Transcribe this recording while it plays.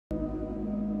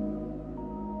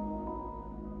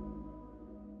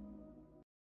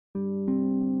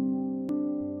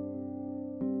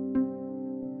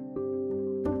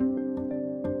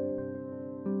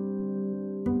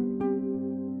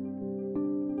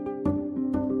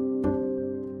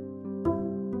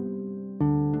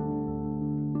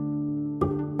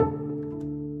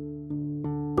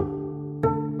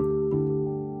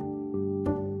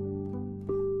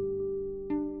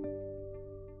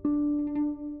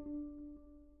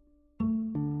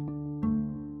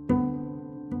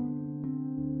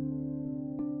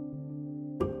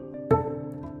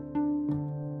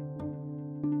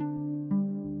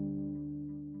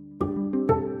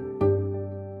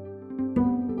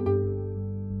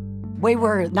We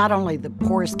were not only the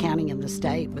poorest county in the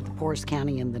state, but the poorest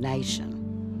county in the nation.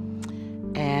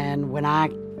 And when I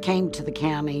came to the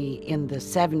county in the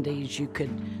 70s, you could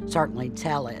certainly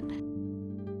tell it.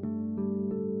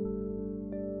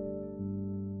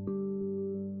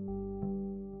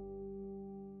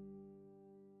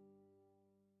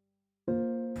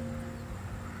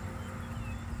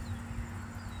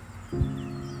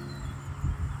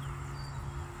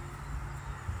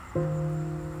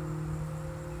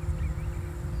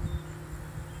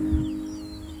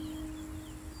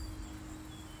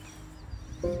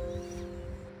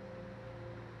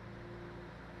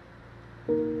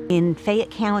 In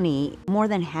Fayette County, more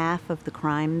than half of the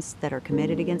crimes that are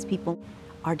committed against people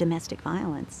are domestic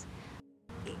violence.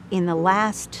 In the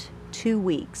last 2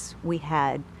 weeks, we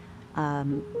had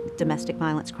domestic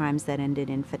violence crimes that ended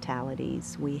in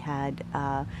fatalities. We had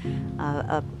a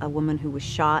woman who was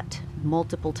shot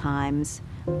multiple times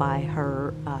by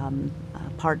her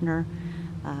partner.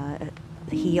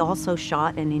 He also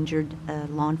shot and injured a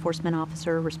law enforcement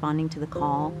officer responding to the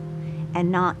call. And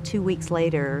not 2 weeks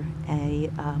later, a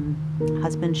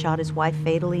husband shot his wife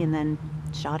fatally and then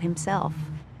shot himself.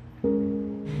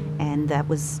 And that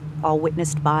was all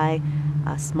witnessed by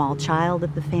a small child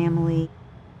of the family.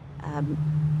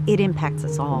 It impacts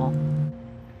us all.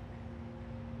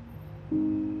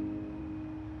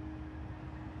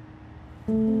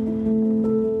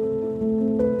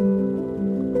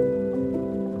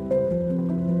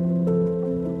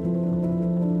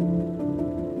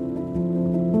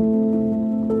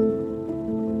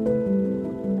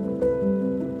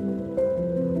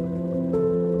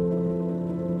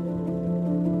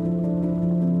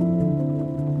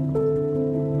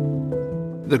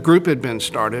 The group had been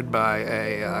started by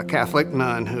a Catholic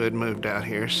nun who had moved out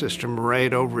here, Sister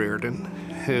Mairead O'Riordan,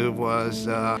 who was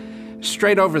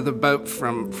straight over the boat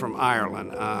from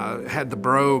Ireland, had the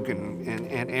brogue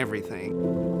and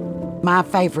everything. My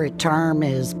favorite term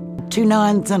is 2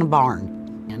 nuns in a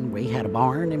barn. And we had a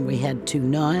barn and we had 2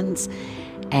 nuns,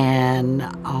 and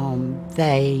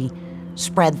they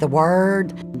spread the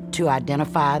word to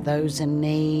identify those in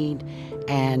need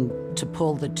and to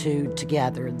pull the two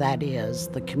together. That is,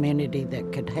 the community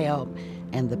that could help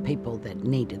and the people that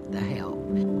needed the help.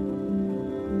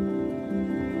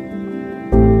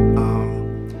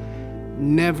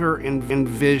 Never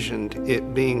envisioned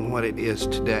it being what it is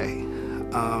today.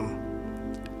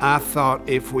 I thought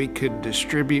if we could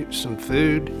distribute some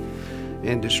food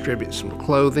and distribute some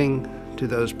clothing to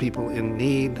those people in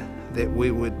need, that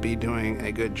we would be doing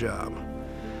a good job.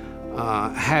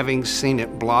 Having seen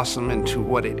it blossom into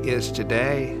what it is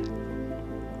today,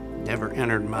 never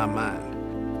entered my mind.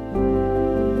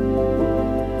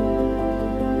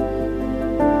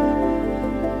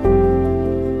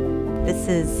 This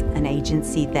is an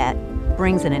agency that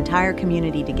brings an entire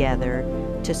community together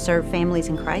to serve families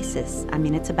in crisis. I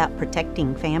mean, it's about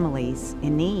protecting families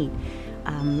in need.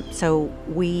 So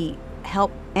we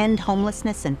help end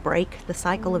homelessness and break the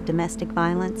cycle of domestic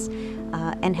violence,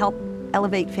 and help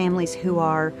elevate families who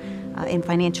are in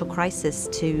financial crisis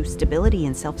to stability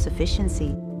and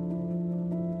self-sufficiency.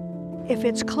 If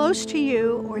it's close to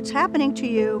you, or it's happening to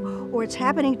you, or it's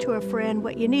happening to a friend,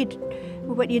 what you need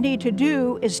to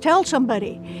do is tell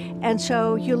somebody. And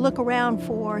so you look around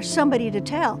for somebody to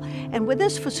tell. And with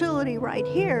this facility right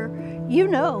here, you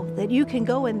know that you can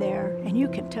go in there and you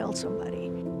can tell somebody.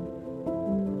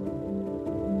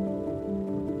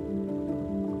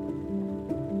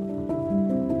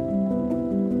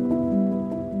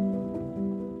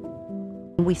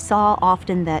 We saw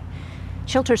often that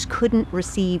shelters couldn't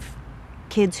receive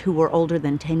kids who were older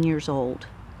than 10 years old,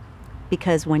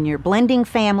 because when you're blending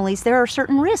families, there are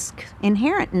certain risks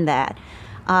inherent in that.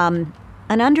 An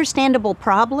understandable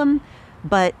problem,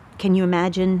 but can you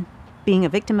imagine being a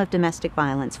victim of domestic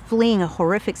violence, fleeing a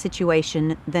horrific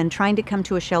situation, then trying to come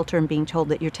to a shelter and being told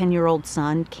that your 10-year-old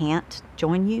son can't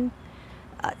join you,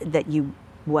 that you,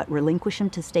 relinquish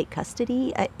him to state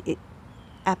custody?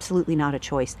 Absolutely not a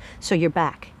choice. So you're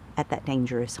back at that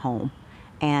dangerous home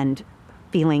and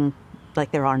feeling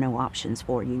like there are no options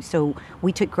for you. So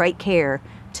we took great care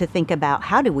to think about,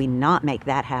 how do we not make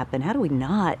that happen? How do we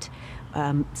not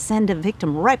send a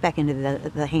victim right back into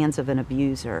the hands of an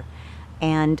abuser?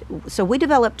 And so we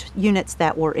developed units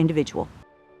that were individual.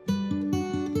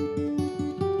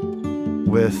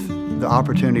 With the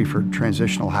opportunity for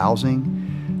transitional housing,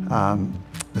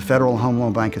 the Federal Home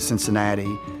Loan Bank of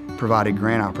Cincinnati provided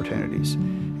grant opportunities.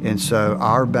 And so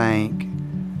our bank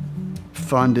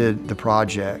funded the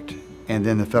project, and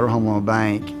then the Federal Home Loan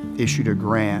Bank issued a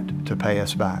grant to pay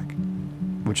us back,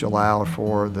 which allowed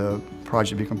for the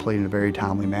project to be completed in a very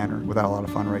timely manner without a lot of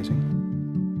fundraising.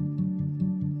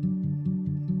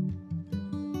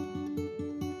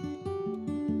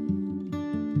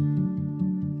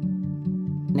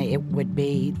 it would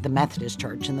be the Methodist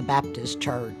Church and the Baptist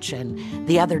Church and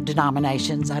the other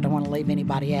denominations, I don't want to leave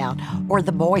anybody out, or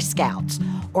the Boy Scouts,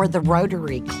 or the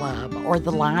Rotary Club, or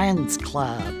the Lions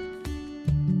Club.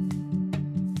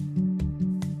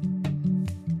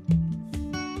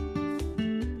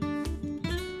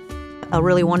 A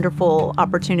really wonderful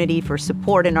opportunity for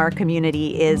support in our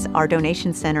community is our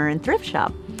donation center and thrift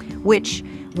shop, which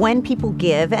when people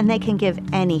give, and they can give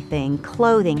anything,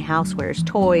 clothing, housewares,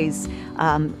 toys,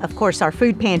 of course our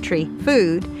food pantry,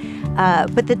 food,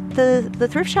 but the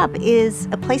thrift shop is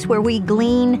a place where we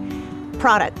glean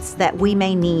products that we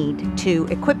may need to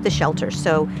equip the shelter.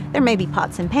 So there may be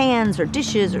pots and pans or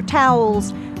dishes or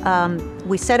towels.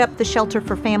 We set up the shelter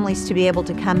for families to be able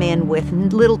to come in with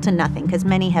little to nothing, because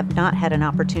many have not had an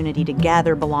opportunity to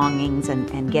gather belongings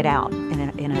and get out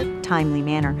in a timely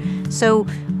manner. So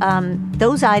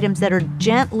those items that are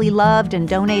gently loved and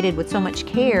donated with so much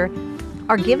care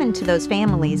are given to those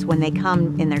families when they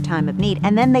come in their time of need,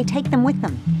 and then they take them with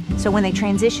them. So when they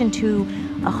transition to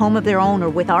a home of their own, or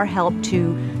with our help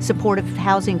to supportive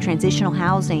housing, transitional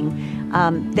housing,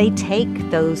 they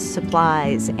take those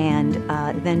supplies and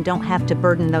then don't have to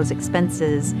burden those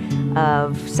expenses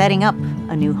of setting up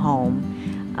a new home.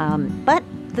 But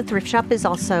the thrift shop is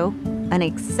also an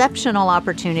exceptional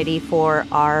opportunity for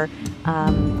our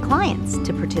clients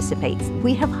to participate.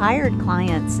 We have hired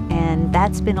clients, and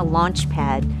that's been a launch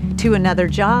pad to another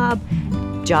job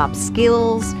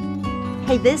skills.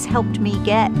 Hey, this helped me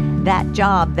get that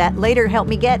job, that later helped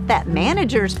me get that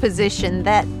manager's position,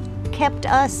 that kept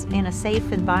us in a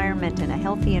safe environment and a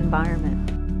healthy environment.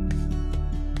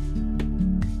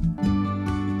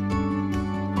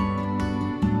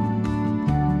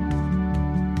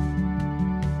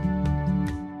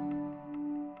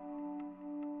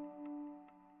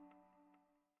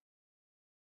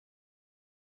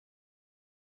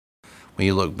 When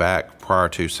you look back prior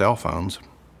to cell phones,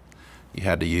 you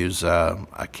had to use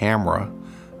a camera.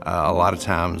 A lot of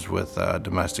times with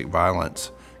domestic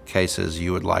violence cases,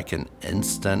 you would like an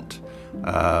instant,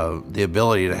 the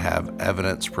ability to have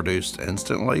evidence produced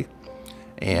instantly.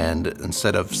 And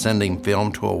instead of sending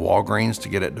film to a Walgreens to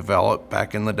get it developed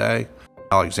back in the day,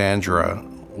 Alexandra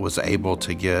was able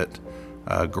to get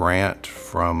a grant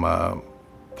from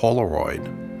Polaroid.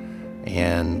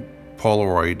 And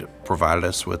Polaroid provided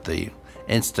us with the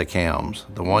Instacams,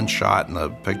 the one shot and the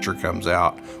picture comes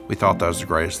out. We thought that was the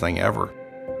greatest thing ever.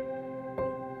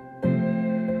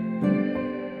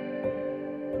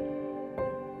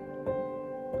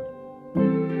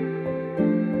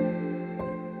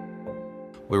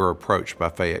 We were approached by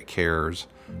Fayette Cares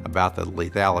about the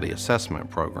lethality assessment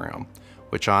program,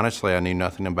 which honestly I knew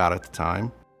nothing about at the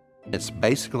time. It's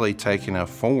basically taking a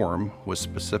form with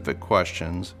specific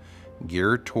questions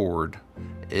geared toward,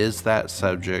 is that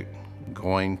subject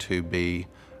going to be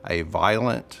a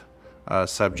violent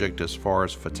subject as far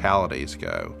as fatalities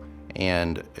go?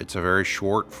 And it's a very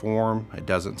short form. It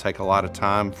doesn't take a lot of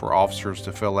time for officers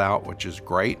to fill out, which is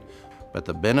great, but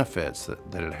the benefits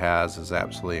that it has is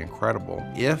absolutely incredible.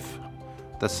 If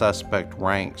the suspect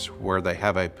ranks where they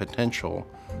have a potential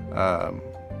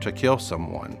to kill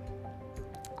someone,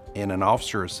 and an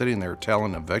officer is sitting there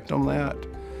telling a victim that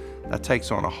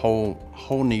takes on a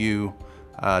whole new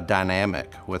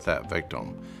dynamic with that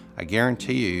victim. I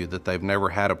guarantee you that they've never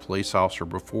had a police officer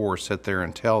before sit there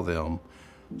and tell them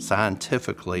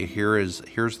scientifically, here's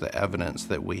the evidence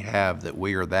that we have that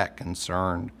we are that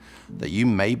concerned that you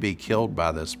may be killed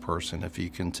by this person if you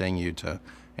continue to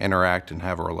interact and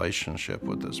have a relationship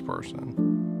with this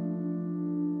person.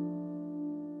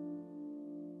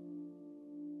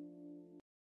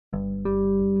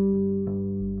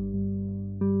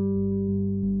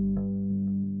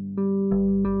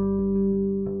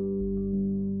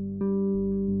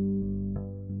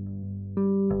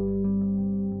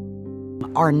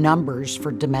 Our numbers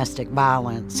for domestic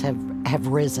violence have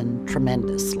risen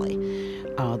tremendously.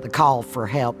 The call for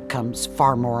help comes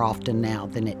far more often now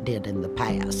than it did in the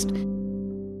past.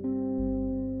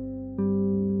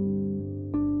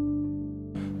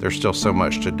 There's still so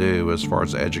much to do as far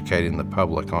as educating the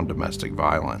public on domestic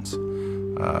violence.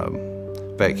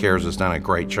 Fayette Cares has done a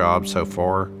great job so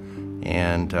far,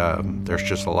 and there's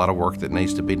just a lot of work that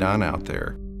needs to be done out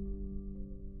there.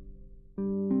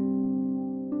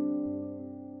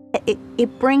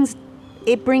 It brings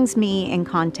me in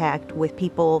contact with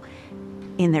people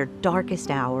in their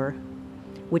darkest hour,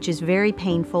 which is very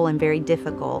painful and very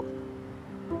difficult.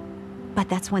 But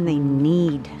that's when they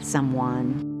need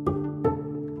someone.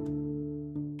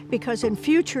 Because in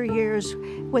future years,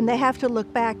 when they have to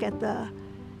look back at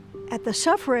the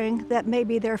suffering that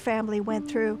maybe their family went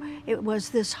through, it was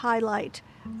this highlight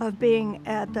of being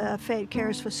at the Fayette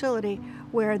Cares facility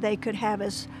where they could have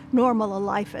as normal a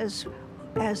life as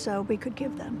we could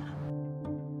give them.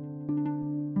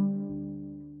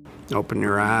 Open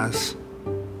your eyes.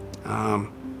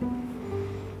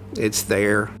 It's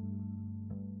there.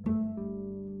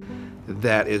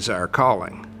 That is our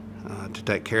calling, to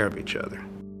take care of each other.